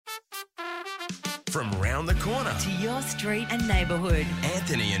from round the corner. To your street and neighbourhood.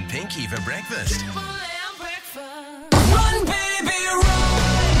 Anthony and Pinky for breakfast. Run, baby,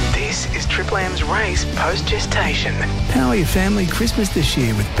 run. This is Triple M's Race Post Gestation. Power your family Christmas this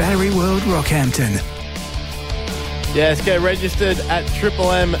year with Battery World Rockhampton. Yes, get registered at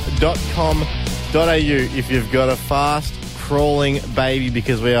triplem.com.au if you've got a fast crawling baby,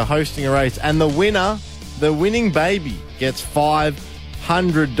 because we are hosting a race and the winning baby gets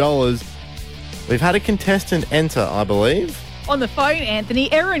 $500. We've had a contestant enter, I believe. On the phone,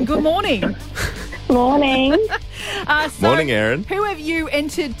 Anthony. Erin, good morning. Morning. Morning, Erin. Who have you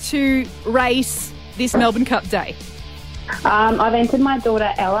entered to race this Melbourne Cup day? I've entered my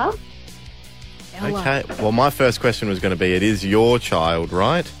daughter Ella. Okay, well, my first question was going to be, it is your child,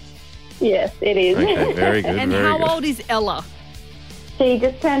 right? Yes, it is. Okay, very good, And very how good. old is Ella? She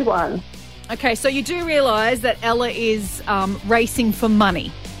just turned 1. Okay, so you do realise that Ella is racing for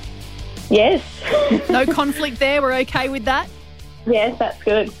money. Yes. No conflict there? We're okay with that? Yes, that's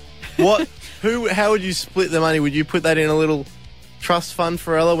good. How would you split the money? Would you put that in a little trust fund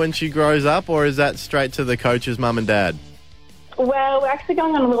for Ella when she grows up, or is that straight to the coach's mum and dad? Well, we're actually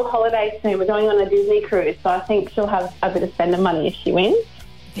going on a little holiday soon. We're going on a Disney cruise, so I think she'll have a bit of spending money if she wins.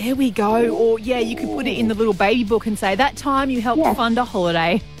 There we go. Or, yeah, you could put it in the little baby book and say, that time you helped fund a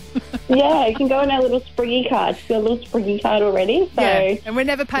holiday. Yeah, you can go on our little Spriggy card. She's got a little Spriggy card already. So yeah, and we're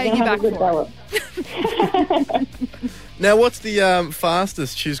never paying you back for it. Now, what's the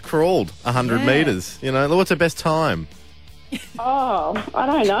fastest she's crawled? 100 metres. You know, what's her best time? Oh, I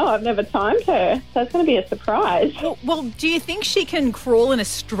don't know. I've never timed her, so it's going to be a surprise. Well, do you think she can crawl in a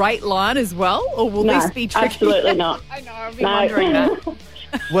straight line as well, or will this be tricky? Absolutely not. I know, I've been wondering that.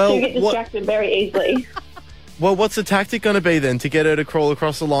 Well, you get distracted very easily. Well, what's the tactic going to be then to get her to crawl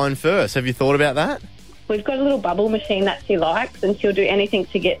across the line first? Have you thought about that? We've got a little bubble machine that she likes, and she'll do anything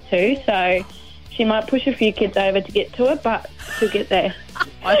to get to, so she might push a few kids over to get to it, but she'll get there.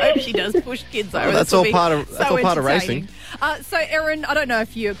 I hope she does push kids over. Well, that's all part of racing. So, Erin, I don't know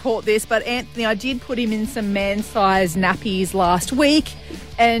if you caught this, but Anthony, I did put him in some man-sized nappies last week,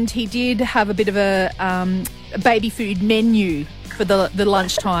 and he did have a bit of a baby food menu for the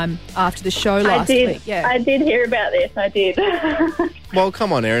lunchtime after the show last week. Yeah, I did hear about this. I did. Well,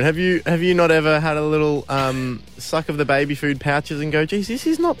 come on, Erin. Have you not ever had a little suck of the baby food pouches and go, geez, this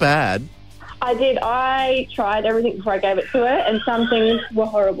is not bad? I did. I tried everything before I gave it to her, and some things were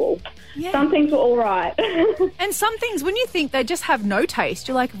horrible. Yeah. Some things were all right. And some things, when you think they just have no taste,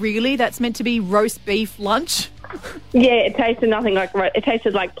 you're like, really? That's meant to be roast beef lunch? Yeah, it tasted nothing like... It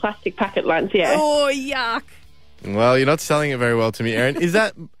tasted like plastic packet lunch, yeah. Oh, yuck. Well, you're not selling it very well to me, Erin. Is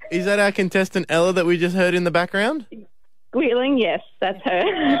that our contestant Ella that we just heard in the background? Squealing, yes, that's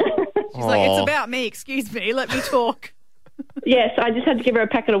her. She's like, it's about me, excuse me, let me talk. Yes, I just had to give her a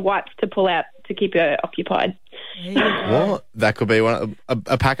packet of wipes to pull out to keep her occupied. Well, that could be a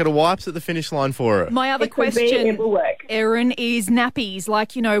packet of wipes at the finish line for her. My other question, Erin, is nappies.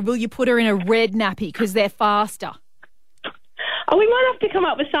 Like, will you put her in a red nappy because they're faster? Oh, we might have to come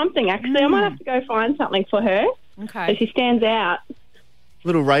up with something, actually. I might have to go find something for her. Okay. So she stands out.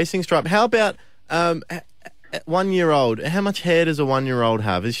 Little racing stripe. How about 1-year-old? How much hair does a 1-year-old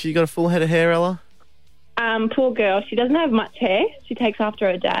have? Has she got a full head of hair, Ella? Poor girl. She doesn't have much hair. She takes after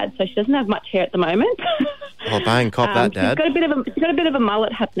her dad, so she doesn't have much hair at the moment. Oh, bang, cop that, Dad. She's got a bit of a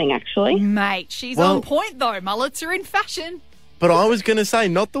mullet happening, actually. Mate, she's on point, though. Mullets are in fashion. But I was going to say,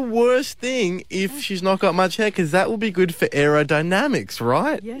 not the worst thing if she's not got much hair, because that will be good for aerodynamics,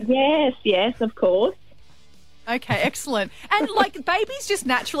 right? Yeah. Yes, of course. Okay, excellent. And babies just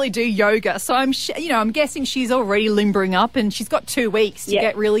naturally do yoga, so I'm guessing she's already limbering up, and she's got 2 weeks to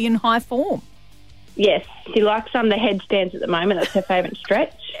get really in high form. Yes, she likes the headstands at the moment. That's her favourite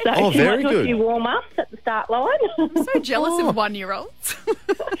stretch. So she might do a few warm-ups at the start line. I'm so jealous of 1-year-olds.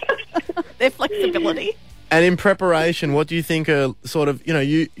 Their flexibility. And in preparation, what do you think are sort of,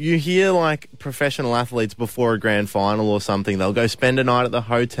 you hear professional athletes before a grand final or something, they'll go spend a night at the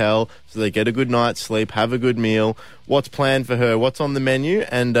hotel so they get a good night's sleep, have a good meal. What's planned for her? What's on the menu?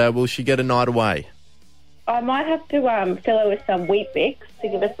 And will she get a night away? I might have to fill her with some Wheat Bix to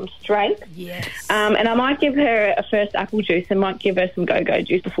give her some strength. Yes. And I might give her a first apple juice and might give her some go-go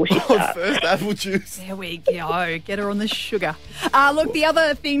juice before she starts. First apple juice. There we go. Get her on the sugar. Look, the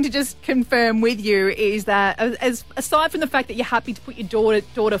other thing to just confirm with you is that aside from the fact that you're happy to put your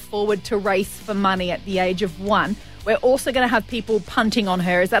daughter forward to race for money at the age of 1, we're also going to have people punting on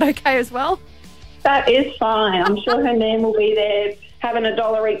her. Is that okay as well? That is fine. I'm sure her name will be there having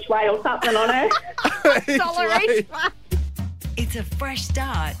 $1 each way or something on her. $1 each way. It's a fresh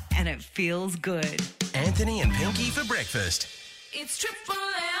start and it feels good. Anthony and Pinky for breakfast. It's Triple M.